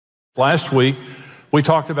Last week, we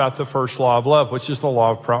talked about the first law of love, which is the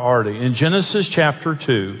law of priority. In Genesis chapter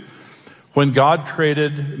 2, when God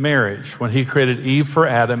created marriage, when he created Eve for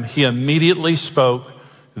Adam, he immediately spoke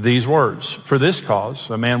these words: "For this cause,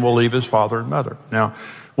 a man will leave his father and mother." Now,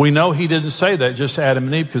 we know he didn't say that just to Adam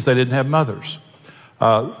and Eve because they didn't have mothers.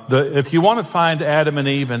 If you want to find Adam and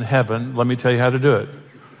Eve in heaven, let me tell you how to do it.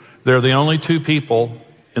 They're the only two people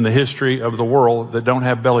in the history of the world that don't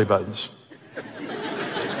have belly buttons.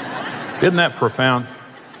 Isn't that profound?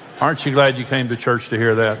 Aren't you glad you came to church to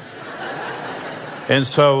hear that? And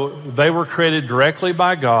so they were created directly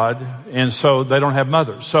by God, and so they don't have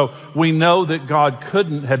mothers. So we know that God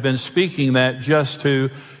couldn't have been speaking that just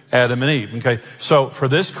to Adam and Eve. Okay, so for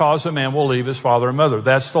this cause a man will leave his father and mother.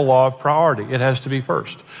 That's the law of priority. It has to be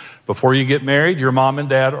first. Before you get married, your mom and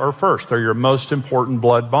dad are first. They're your most important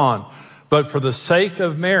blood bond. But for the sake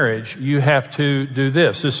of marriage, you have to do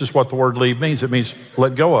this. This is what the word leave means. It means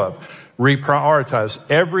let go of. Reprioritize.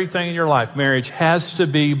 Everything in your life, marriage has to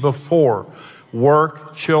be before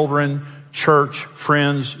work, children, church,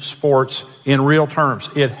 friends, sports, in real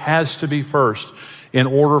terms. It has to be first in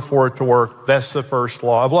order for it to work. That's the first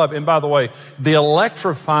law of love. And by the way, the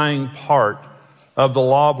electrifying part of the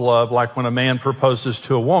law of love, like when a man proposes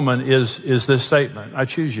to a woman, is this statement: I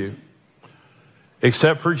choose you.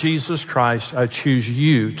 Except for Jesus Christ, I choose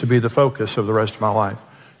you to be the focus of the rest of my life.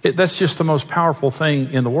 That's just the most powerful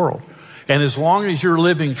thing in the world. And as long as you're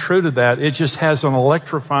living true to that, it just has an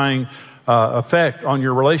electrifying effect on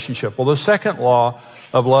your relationship. Well, the second law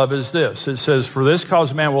of love is this. It says, "For this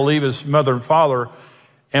cause a man will leave his mother and father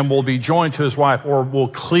and will be joined to his wife," or will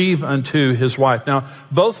cleave unto his wife. Now,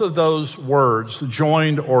 both of those words,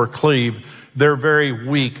 joined or cleave, they're very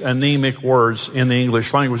weak, anemic words in the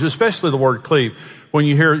English language, especially the word cleave. When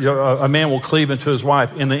you hear a man will cleave into his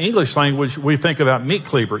wife, in the English language, we think about meat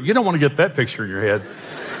cleaver. You don't want to get that picture in your head.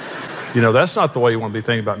 You know, that's not the way you want to be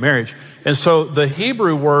thinking about marriage. And so the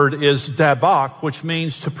Hebrew word is dabak, which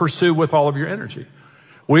means to pursue with all of your energy.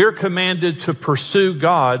 We are commanded to pursue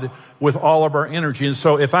God with all of our energy. And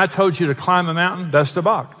so if I told you to climb a mountain, that's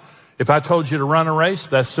dabak. If I told you to run a race,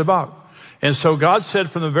 that's dabak. And so God said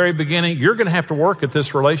from the very beginning, you're going to have to work at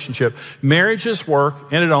this relationship. Marriage is work,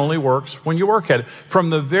 and it only works when you work at it. From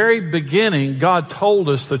the very beginning, God told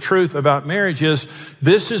us the truth about marriage is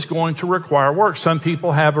this is going to require work. Some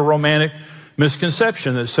people have a romantic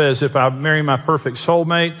misconception that says if I marry my perfect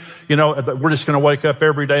soulmate, you know, we're just going to wake up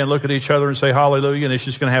every day and look at each other and say hallelujah, and it's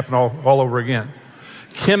just going to happen all over again.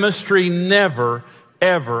 Chemistry never,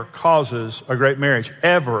 ever causes a great marriage.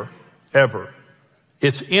 Ever, ever.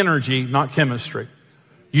 It's energy, not chemistry.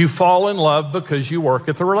 You fall in love because you work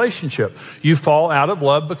at the relationship. You fall out of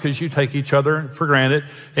love because you take each other for granted,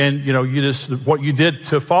 and you know, what you did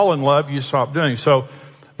to fall in love, you stop doing. So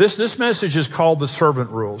this message is called the servant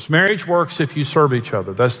rules. Marriage works if you serve each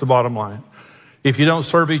other. That's the bottom line. If you don't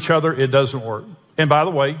serve each other, it doesn't work. And by the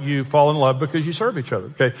way, you fall in love because you serve each other.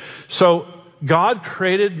 Okay. So God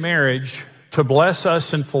created marriage to bless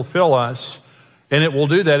us and fulfill us. And it will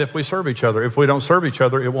do that if we serve each other. If we don't serve each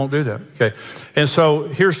other, it won't do that. Okay. And so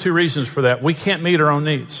here's two reasons for that. We can't meet our own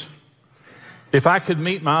needs. If I could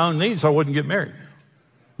meet my own needs, I wouldn't get married.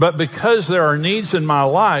 But because there are needs in my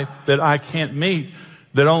life that I can't meet,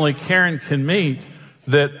 that only Karen can meet,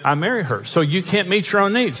 that I marry her. So you can't meet your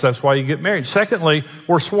own needs. That's why you get married. Secondly,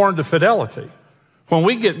 we're sworn to fidelity. When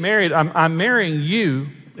we get married, I'm marrying you,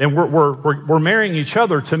 and we're marrying each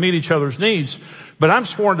other to meet each other's needs. But I'm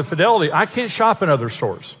sworn to fidelity. I can't shop in other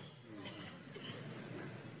stores.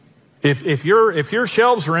 If your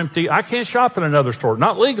shelves are empty, I can't shop in another store.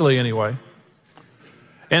 Not legally anyway.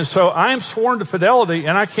 And so I am sworn to fidelity,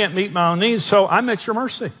 and I can't meet my own needs, so I'm at your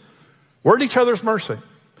mercy. We're at each other's mercy.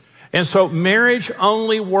 And so marriage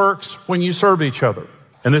only works when you serve each other.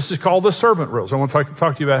 And this is called the servant rules. I want to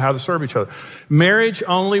talk to you about how to serve each other. Marriage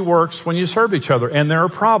only works when you serve each other, and there are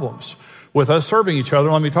problems with us serving each other.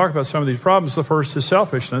 Let me talk about some of these problems. The first is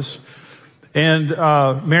selfishness. And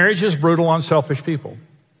marriage is brutal on selfish people.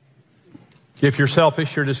 If you're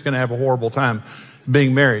selfish, you're just going to have a horrible time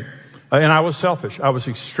being married. And I was selfish. I was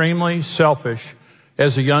extremely selfish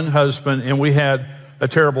as a young husband, and we had a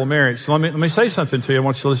terrible marriage. So let me say something to you. I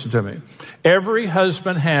want you to listen to me. Every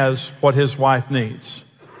husband has what his wife needs,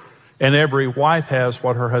 and every wife has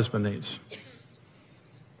what her husband needs.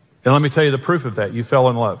 And let me tell you the proof of that. You fell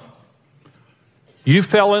in love. You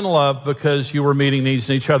fell in love because you were meeting needs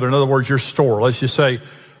in each other. In other words, your store. Let's just say,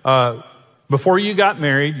 before you got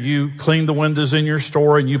married, you cleaned the windows in your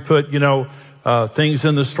store, and you put, things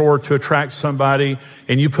in the store to attract somebody,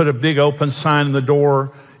 and you put a big open sign in the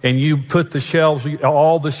door, and you put the shelves,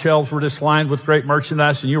 all the shelves were just lined with great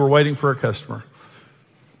merchandise, and you were waiting for a customer.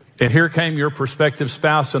 And here came your prospective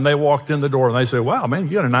spouse, and they walked in the door, and they said, wow, man,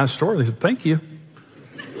 you got a nice store. They said, thank you.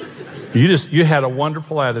 You had a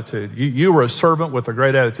wonderful attitude. You were a servant with a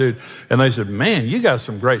great attitude. And they said, man, you got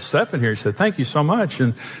some great stuff in here. He said, thank you so much.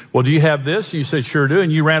 And, well, do you have this? And you said, sure do.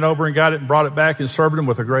 And you ran over and got it and brought it back and served them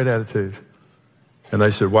with a great attitude. And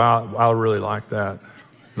they said, wow, I really like that.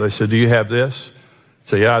 They said, do you have this? I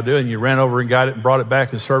said, yeah, I do. And you ran over and got it and brought it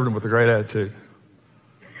back and served them with a great attitude.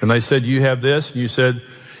 And they said, you have this? And you said,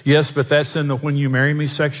 yes, but that's in the when you marry me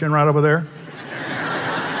section right over there.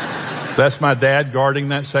 That's my dad guarding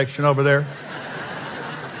that section over there.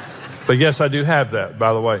 But yes, I do have that,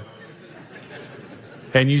 by the way.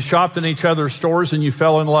 And you shopped in each other's stores and you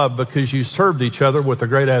fell in love because you served each other with a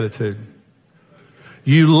great attitude.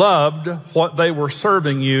 You loved what they were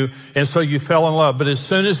serving you, and so you fell in love. But as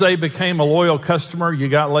soon as they became a loyal customer, you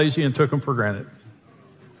got lazy and took them for granted.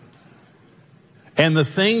 And the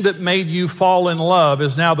thing that made you fall in love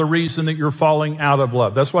is now the reason that you're falling out of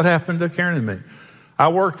love. That's what happened to Karen and me. I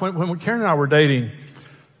worked, when Karen and I were dating,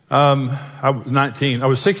 I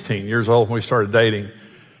was 16 years old when we started dating.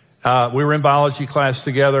 We were in biology class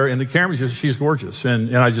together, and Karen she's gorgeous,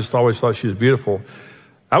 and I just always thought she was beautiful.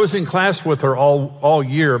 I was in class with her all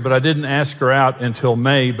year, but I didn't ask her out until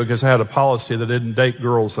May because I had a policy that I didn't date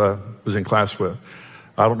girls I was in class with.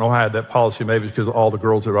 I don't know how I had that policy. Maybe it's because of all the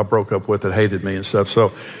girls that I broke up with that hated me and stuff.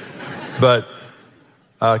 So, but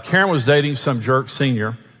Karen was dating some jerk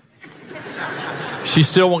senior. She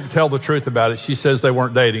still won't tell the truth about it. She says they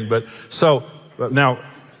weren't dating. So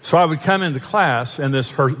I would come into class, and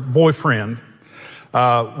her boyfriend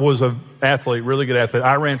was an athlete, really good athlete.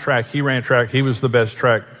 I ran track. He ran track. He was the best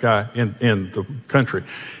track guy in the country.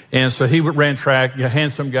 And so he ran track, a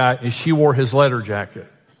handsome guy, and she wore his leather jacket.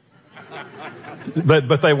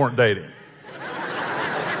 But they weren't dating.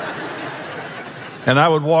 And I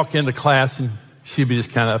would walk into class, and she'd be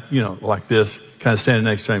just kind of, like this, kind of standing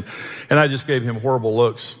next to him. And I just gave him horrible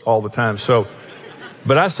looks all the time.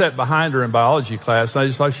 But I sat behind her in biology class, and I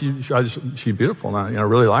just thought she's beautiful, and I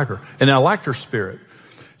really like her. And I liked her spirit.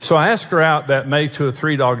 So I asked her out that May to a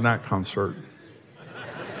Three Dog Night concert.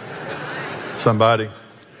 Somebody.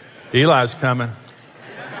 Eli's coming.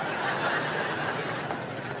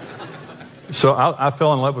 So I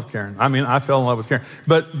fell in love with Karen. I fell in love with Karen.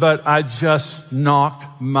 But I just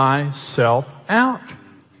knocked myself out.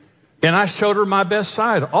 And I showed her my best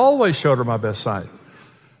side, always showed her my best side,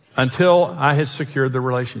 until I had secured the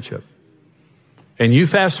relationship. And you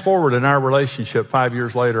fast forward in our relationship 5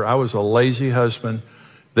 years later, I was a lazy husband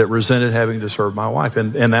that resented having to serve my wife.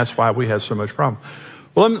 And that's why we had so much problem.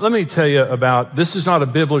 Well, let me tell you this is not a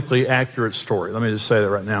biblically accurate story. Let me just say that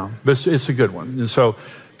right now. But it's a good one. And so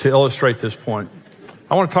to illustrate this point,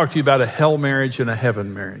 I want to talk to you about a hell marriage and a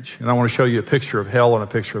heaven marriage. And I want to show you a picture of hell and a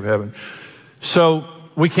picture of heaven. So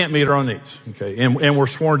we can't meet our own needs, okay? And we're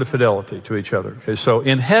sworn to fidelity to each other, okay? So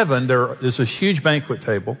in heaven, there is a huge banquet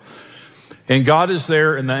table, and God is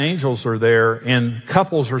there, and the angels are there, and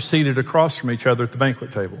couples are seated across from each other at the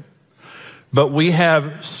banquet table. But we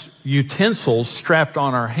have utensils strapped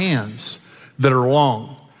on our hands that are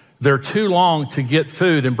long. They're too long to get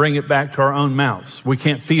food and bring it back to our own mouths. We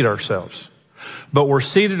can't feed ourselves. But we're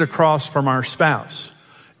seated across from our spouse.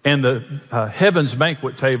 And the heaven's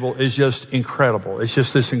banquet table is just incredible. It's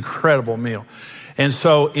just this incredible meal. And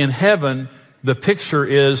so in heaven, the picture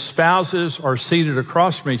is spouses are seated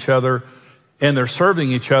across from each other, and they're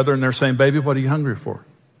serving each other, and they're saying, baby, what are you hungry for?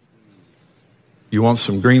 You want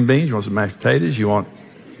some green beans? You want some mashed potatoes? You want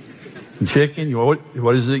some chicken?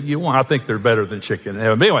 What is it you want? I think they're better than chicken in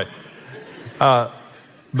heaven. But anyway,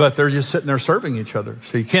 but they're just sitting there serving each other.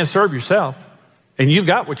 So you can't serve yourself. And you've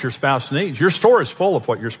got what your spouse needs. Your store is full of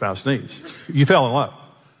what your spouse needs. You fell in love.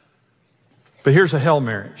 But here's a hell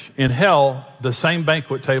marriage. In hell, the same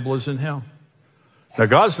banquet table is in hell. Now,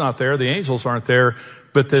 God's not there. The angels aren't there.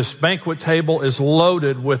 But this banquet table is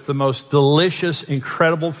loaded with the most delicious,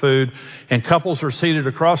 incredible food. And couples are seated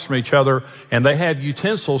across from each other. And they have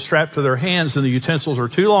utensils strapped to their hands. And the utensils are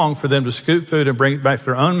too long for them to scoop food and bring it back to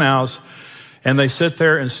their own mouths. And they sit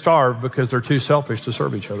there and starve because they're too selfish to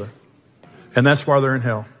serve each other. And that's why they're in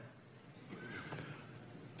hell.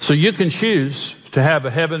 So you can choose to have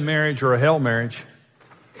a heaven marriage or a hell marriage.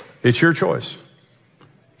 It's your choice.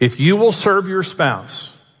 If you will serve your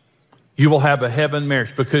spouse, you will have a heaven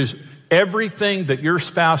marriage, because everything that your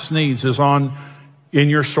spouse needs is in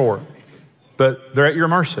your store. But they're at your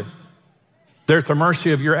mercy. They're at the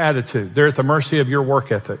mercy of your attitude. They're at the mercy of your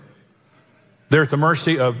work ethic. They're at the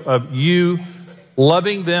mercy of you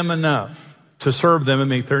loving them enough to serve them and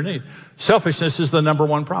meet their need. Selfishness is the number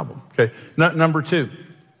one problem. Okay. Number two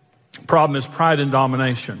problem is pride and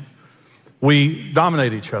domination. we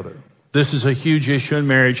dominate each other. This is a huge issue in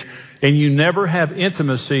marriage, and you never have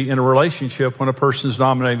intimacy in a relationship when a person is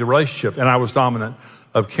dominating the relationship. And I was dominant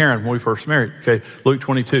of Karen when we first married. Okay, Luke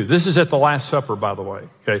 22. This is at the Last Supper, by the way.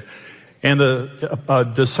 Okay, and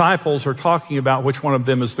the disciples are talking about which one of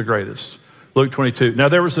them is the greatest. Luke 22. Now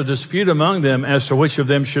there was a dispute among them as to which of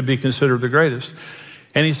them should be considered the greatest.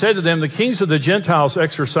 And he said to them, the kings of the Gentiles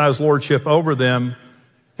exercise lordship over them,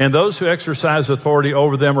 and those who exercise authority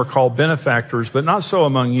over them are called benefactors, but not so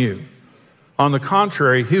among you. On the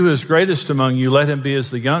contrary, he who is greatest among you, let him be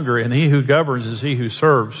as the younger, and he who governs is he who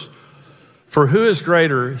serves. For who is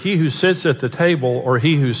greater, he who sits at the table or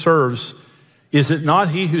he who serves? Is it not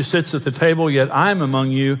he who sits at the table, yet I am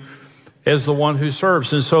among you as the one who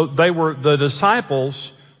serves? And so the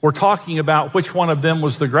disciples were talking about which one of them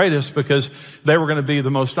was the greatest because they were going to be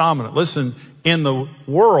the most dominant. Listen, in the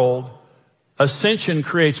world, ascension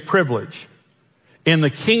creates privilege. In the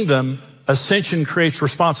kingdom, ascension creates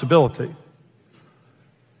responsibility.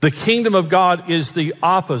 The kingdom of God is the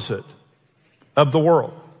opposite of the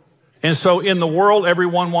world. And so in the world,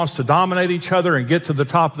 everyone wants to dominate each other and get to the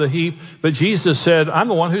top of the heap. But Jesus said, I'm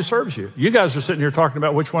the one who serves you. You guys are sitting here talking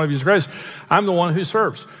about which one of you is greatest. I'm the one who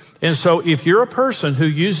serves. And so if you're a person who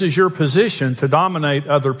uses your position to dominate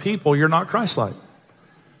other people, you're not Christ-like.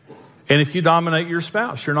 And if you dominate your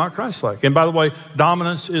spouse, you're not Christ-like. And by the way,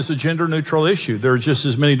 dominance is a gender-neutral issue. There are just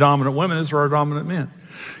as many dominant women as there are dominant men.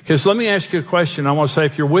 Okay, so let me ask you a question. I want to say,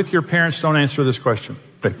 if you're with your parents, don't answer this question.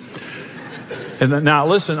 Okay. And now,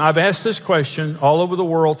 listen, I've asked this question all over the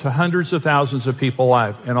world to hundreds of thousands of people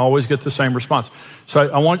live and always get the same response. So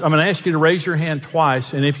I'm going to ask you to raise your hand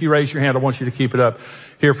twice. And if you raise your hand, I want you to keep it up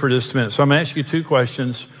here for just a minute. So I'm going to ask you two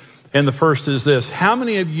questions. And the first is this. How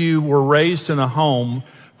many of you were raised in a home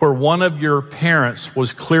where one of your parents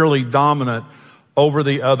was clearly dominant over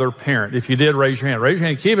the other parent? If you did, raise your hand. Raise your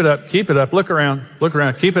hand. Keep it up. Keep it up. Look around. Look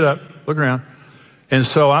around. Keep it up. Look around. And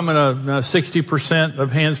so I'm going to 60%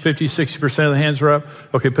 of hands, 50, 60% of the hands are up.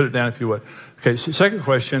 Okay, put it down if you would. Okay, so second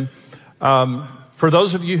question. For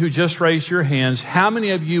those of you who just raised your hands, how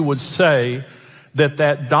many of you would say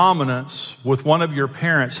that dominance with one of your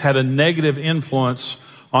parents had a negative influence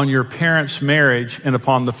on your parents' marriage and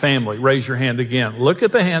upon the family? Raise your hand again. Look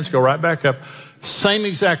at the hands, go right back up. Same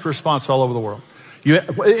exact response all over the world.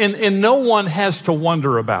 And no one has to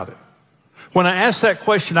wonder about it. When I ask that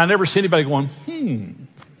question, I never see anybody going,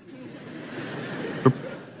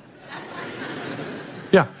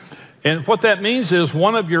 Yeah. And what that means is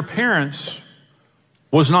one of your parents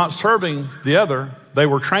was not serving the other. They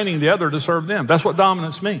were training the other to serve them. That's what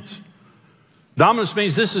dominance means. Dominance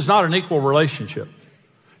means this is not an equal relationship.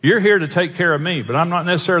 You're here to take care of me, but I'm not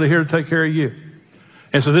necessarily here to take care of you.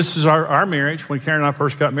 And so this is our marriage. When Karen and I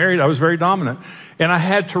first got married, I was very dominant. And I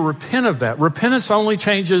had to repent of that. Dominance only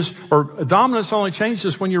changes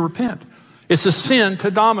when you repent. It's a sin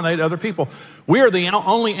to dominate other people. We are the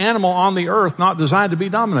only animal on the earth not designed to be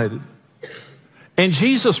dominated. And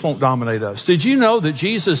Jesus won't dominate us. Did you know that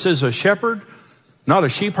Jesus is a shepherd, not a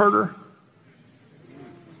sheep herder?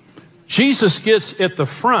 Jesus gets at the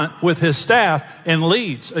front with his staff and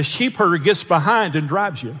leads. A sheep herder gets behind and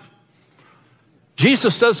drives you.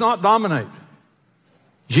 Jesus does not dominate.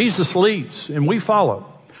 Jesus leads, and we follow.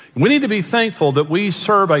 We need to be thankful that we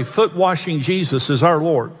serve a foot-washing Jesus as our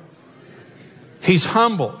Lord. He's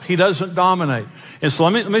humble. He doesn't dominate. And so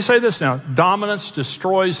let me say this now. Dominance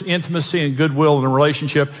destroys intimacy and goodwill in a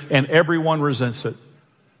relationship, and everyone resents it.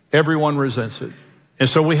 Everyone resents it. And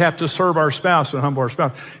so we have to serve our spouse and humble our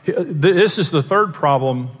spouse. This is the third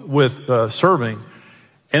problem with serving.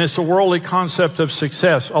 And it's a worldly concept of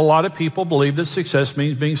success. A lot of people believe that success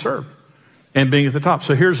means being served and being at the top.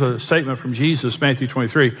 So here's a statement from Jesus, Matthew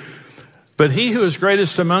 23. But he who is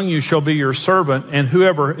greatest among you shall be your servant, and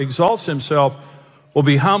whoever exalts himself will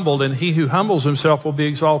be humbled, and he who humbles himself will be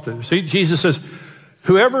exalted. See, Jesus says,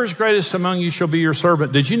 whoever is greatest among you shall be your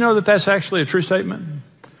servant. Did you know that that's actually a true statement?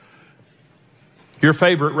 Your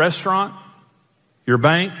favorite restaurant, your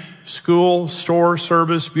bank, school, store,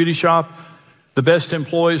 service, beauty shop, the best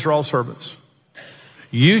employees are all servants.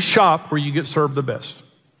 You shop where you get served the best.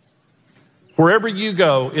 Wherever you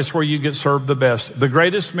go, it's where you get served the best. The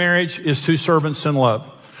greatest marriage is two servants in love.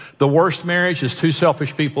 The worst marriage is two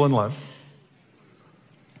selfish people in love.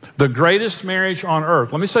 The greatest marriage on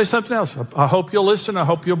earth. Let me say something else. I hope you'll listen. I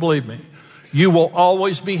hope you'll believe me. You will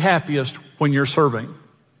always be happiest when you're serving.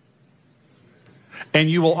 And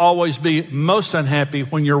you will always be most unhappy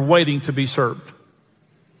when you're waiting to be served.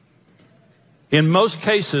 In most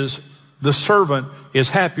cases, the servant is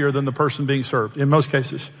happier than the person being served. In most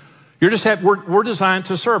cases. You're just happy. We're designed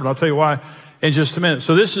to serve. And I'll tell you why. in just a minute.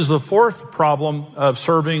 So this is the fourth problem of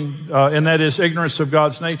serving, and that is ignorance of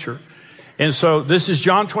God's nature. And so this is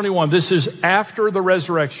John 21. This is after the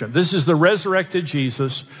resurrection. This is the resurrected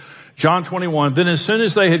Jesus. John 21. Then as soon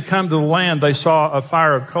as they had come to the land, they saw a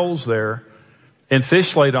fire of coals there and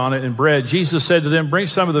fish laid on it and bread. Jesus said to them, bring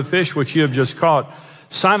some of the fish which you have just caught.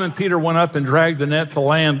 Simon Peter went up and dragged the net to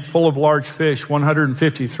land full of large fish,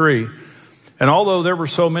 153. And although there were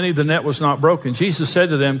so many, the net was not broken. Jesus said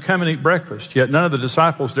to them, come and eat breakfast. Yet none of the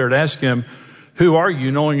disciples dared ask him, who are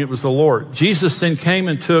you, knowing it was the Lord? Jesus then came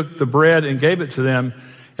and took the bread and gave it to them,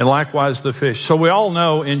 and likewise the fish. So we all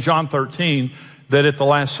know in John 13 that at the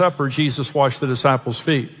Last Supper, Jesus washed the disciples'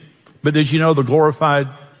 feet. But did you know the glorified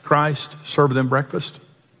Christ served them breakfast?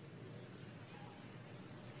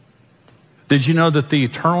 Did you know that the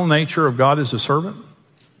eternal nature of God is a servant?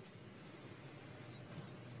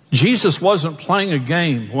 Jesus wasn't playing a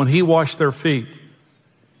game when he washed their feet.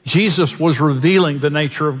 Jesus was revealing the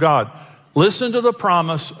nature of God. Listen to the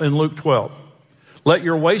promise in Luke 12. Let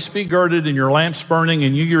your waist be girded and your lamps burning,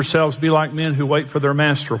 and you yourselves be like men who wait for their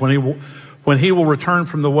master when he will return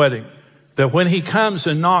from the wedding, that when he comes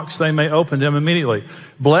and knocks, they may open to him immediately.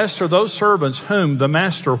 Blessed are those servants whom the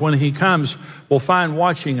master, when he comes, will find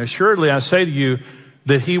watching. Assuredly, I say to you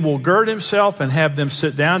that he will gird himself and have them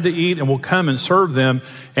sit down to eat and will come and serve them.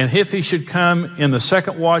 And if he should come in the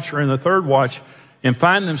second watch or in the third watch and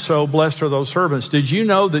find them so, blessed are those servants. Did you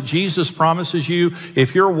know that Jesus promises you,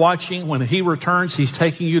 if you're watching, when he returns, he's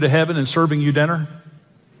taking you to heaven and serving you dinner?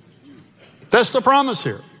 That's the promise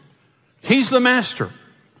here. He's the master.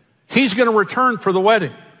 He's going to return for the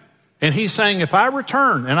wedding. And he's saying, if I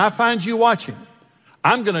return and I find you watching,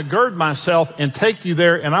 I'm going to gird myself and take you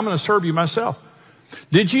there, and I'm going to serve you myself.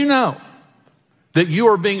 Did you know that you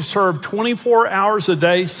are being served 24 hours a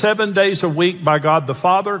day, 7 days a week by God the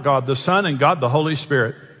Father, God the Son, and God the Holy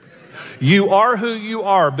Spirit? You are who you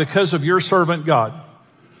are because of your servant God.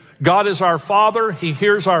 God is our Father. He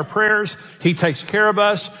hears our prayers. He takes care of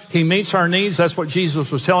us. He meets our needs. That's what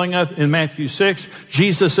Jesus was telling us in Matthew 6.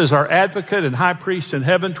 Jesus is our advocate and high priest in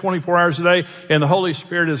heaven 24 hours a day. And the Holy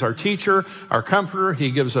Spirit is our teacher, our comforter.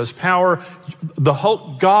 He gives us power.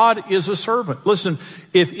 God is a servant. Listen,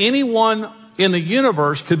 if anyone in the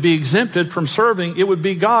universe could be exempted from serving, it would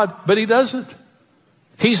be God, but he doesn't.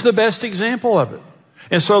 He's the best example of it.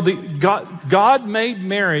 And so God made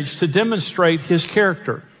marriage to demonstrate his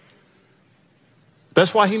character.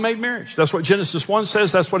 That's why he made marriage. That's what Genesis 1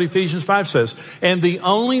 says. That's what Ephesians 5 says. And the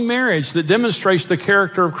only marriage that demonstrates the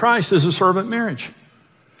character of Christ is a servant marriage,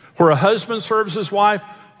 where a husband serves his wife,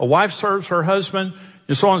 a wife serves her husband,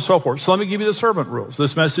 and so on and so forth. So let me give you the servant rules.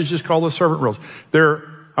 This message is called the servant rules. There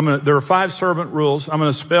are 5 servant rules. I'm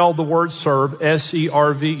going to spell the word serve,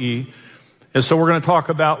 S-E-R-V-E. And so we're going to talk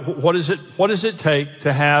about what does it take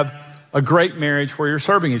to have a great marriage where you're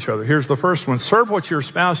serving each other. Here's the first one. Serve what your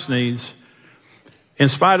spouse needs in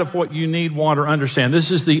spite of what you need, want, or understand. This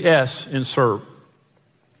is the S in serve.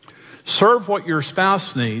 Serve what your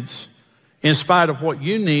spouse needs in spite of what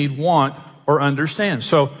you need, want, or understand.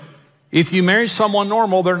 So if you marry someone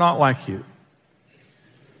normal, they're not like you.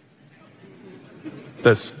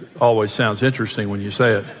 That always sounds interesting when you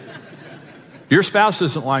say it. Your spouse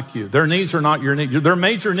isn't like you. Their needs are not your needs. Their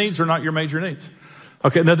major needs are not your major needs.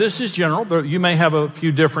 Okay, now this is general. You may have a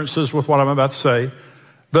few differences with what I'm about to say.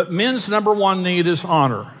 But men's number one need is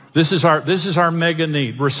honor. This is our mega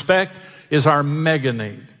need. Respect is our mega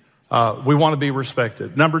need. We want to be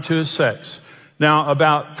respected. Number 2 is sex. Now,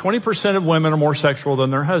 about 20% of women are more sexual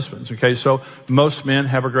than their husbands. Okay, so most men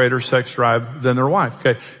have a greater sex drive than their wife.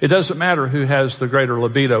 Okay, it doesn't matter who has the greater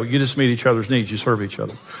libido. You just meet each other's needs. You serve each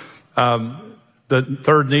other. The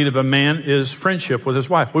third need of a man is friendship with his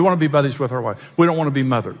wife. We want to be buddies with our wife. We don't want to be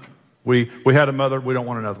mothered. We had a mother. We don't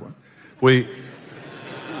want another one.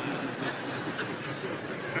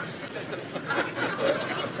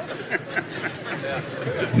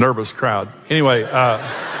 Nervous crowd. Anyway,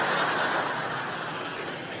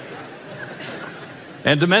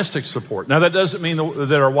 and domestic support. Now, that doesn't mean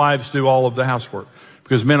that our wives do all of the housework,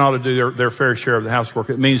 because men ought to do their fair share of the housework.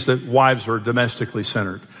 It means that wives are domestically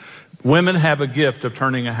centered. Women have a gift of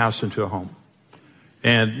turning a house into a home.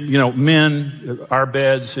 And, men, our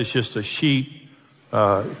beds is just a sheet,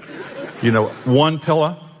 one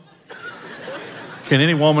pillow. Can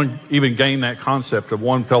any woman even gain that concept of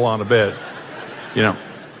one pillow on a bed?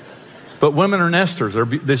 But women are nesters.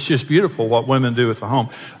 It's just beautiful what women do with the home.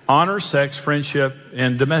 Honor, sex, friendship,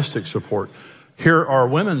 and domestic support. Here are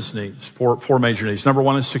women's needs, four major needs. Number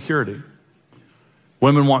 1 is security.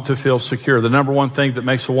 Women want to feel secure. The number 1 thing that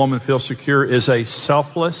makes a woman feel secure is a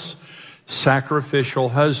selfless, sacrificial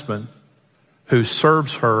husband who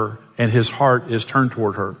serves her and his heart is turned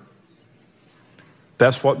toward her.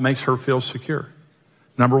 That's what makes her feel secure.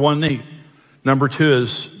 Number one need. Number two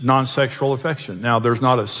is non-sexual affection. Now, there's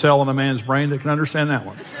not a cell in a man's brain that can understand that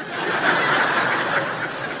one.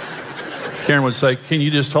 Karen would say, "Ken, you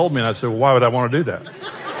just told me." And I said, "Well, why would I want to do that?"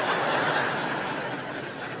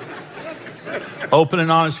 Open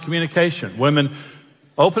and honest communication. Women,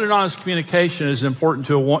 open and honest communication is important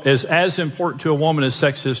to is as important to a woman as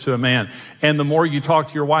sex is to a man. And the more you talk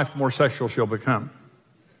to your wife, the more sexual she'll become.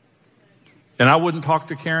 And I wouldn't talk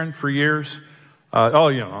to Karen for years.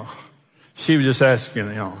 She was just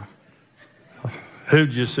asking,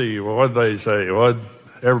 who'd you see? Well, what'd they say? What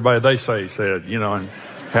everybody they say said, and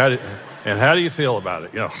how do you feel about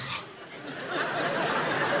it?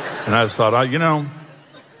 And I just thought,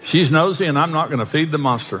 she's nosy and I'm not going to feed the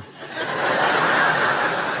monster.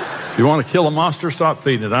 If you want to kill a monster, stop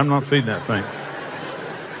feeding it. I'm not feeding that thing.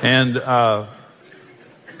 And,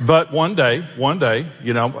 but one day, when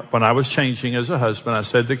I was changing as a husband, I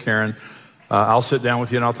said to Karen, I'll sit down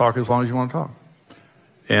with you and I'll talk as long as you want to talk.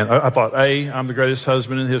 And I thought, A, I'm the greatest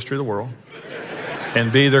husband in the history of the world.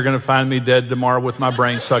 And B, they're going to find me dead tomorrow with my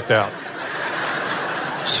brain sucked out.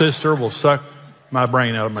 Sister will suck my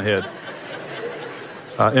brain out of my head.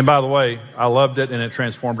 And by the way, I loved it and it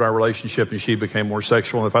transformed our relationship and she became more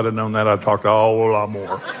sexual. And if I'd have known that, I'd talk a whole lot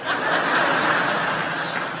more.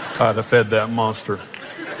 I'd have fed that monster.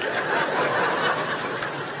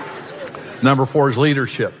 Number 4 is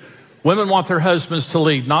leadership. Women want their husbands to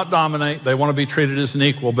lead, not dominate. They want to be treated as an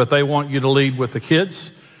equal, but they want you to lead with the kids.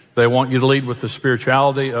 They want you to lead with the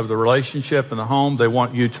spirituality of the relationship in the home. They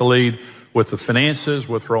want you to lead with the finances,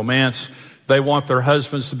 with romance. They want their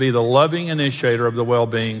husbands to be the loving initiator of the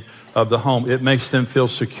well-being of the home. It makes them feel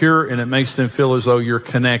secure and it makes them feel as though you're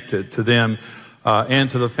connected to them and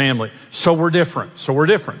to the family. So we're different.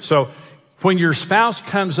 So when your spouse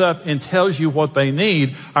comes up and tells you what they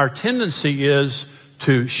need, our tendency is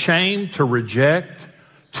to shame, to reject,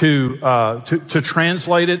 to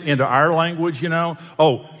translate it into our language,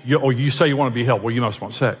 you say you want to be helped. Well, you must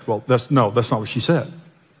want sex. Well, that's not what she said,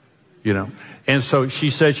 And so she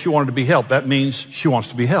said she wanted to be helped. That means she wants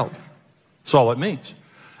to be held. That's all it means.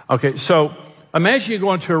 Okay, so imagine you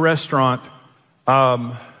go into a restaurant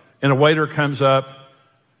and a waiter comes up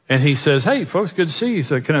and he says, "Hey, folks, good to see you." He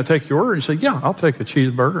said, "Can I take your order?" And he said, "Yeah, I'll take a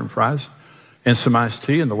cheeseburger and fries and some iced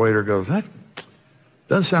tea." And the waiter goes, "That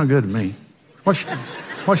doesn't sound good to me. Why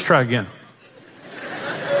don't you try again?"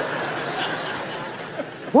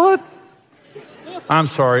 What? "I'm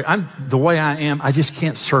sorry. The way I am, I just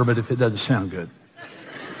can't serve it if it doesn't sound good.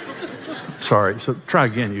 Sorry." So try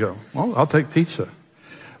again. You go, "Well, I'll take pizza."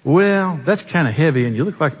 "Well, that's kind of heavy and you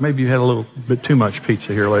look like maybe you had a little bit too much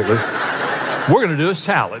pizza here lately. We're going to do a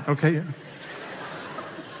salad." "Okay."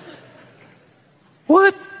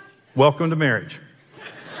 What? Welcome to marriage.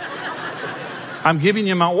 I'm giving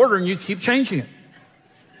you my order and you keep changing it.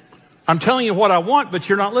 I'm telling you what I want, but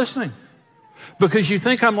you're not listening because you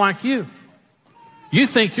think I'm like you. You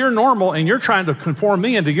think you're normal and you're trying to conform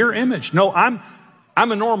me into your image. No, I'm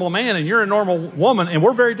a normal man and you're a normal woman and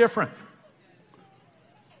we're very different.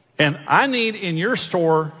 And I need in your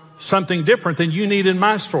store something different than you need in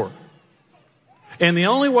my store. And the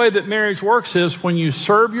only way that marriage works is when you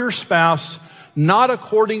serve your spouse not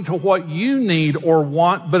according to what you need or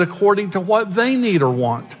want, but according to what they need or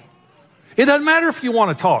want. It doesn't matter if you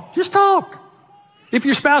want to talk. Just talk. If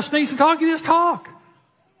your spouse needs to talk, you just talk.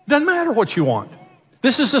 It doesn't matter what you want.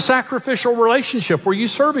 This is a sacrificial relationship where you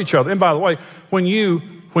serve each other. And by the way, when you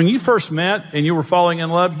first met and you were falling in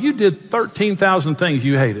love, you did 13,000 things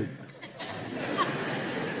you hated.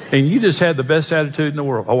 And you just had the best attitude in the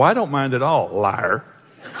world. "Oh, I don't mind at all." Liar.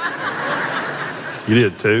 You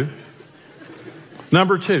did too.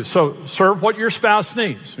 Number 2, so serve what your spouse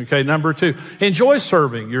needs. Okay, number 2, enjoy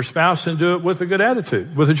serving your spouse and do it with a good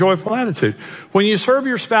attitude, with a joyful attitude. When you serve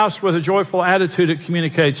your spouse with a joyful attitude, it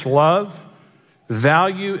communicates love,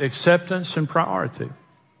 value, acceptance, and priority.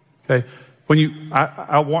 Okay,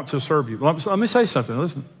 I want to serve you. Let me say something.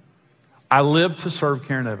 Listen, I live to serve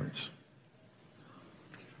Karen Evans.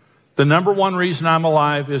 The number 1 reason I'm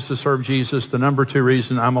alive is to serve Jesus. The number 2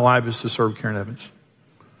 reason I'm alive is to serve Karen Evans.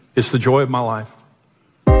 It's the joy of my life.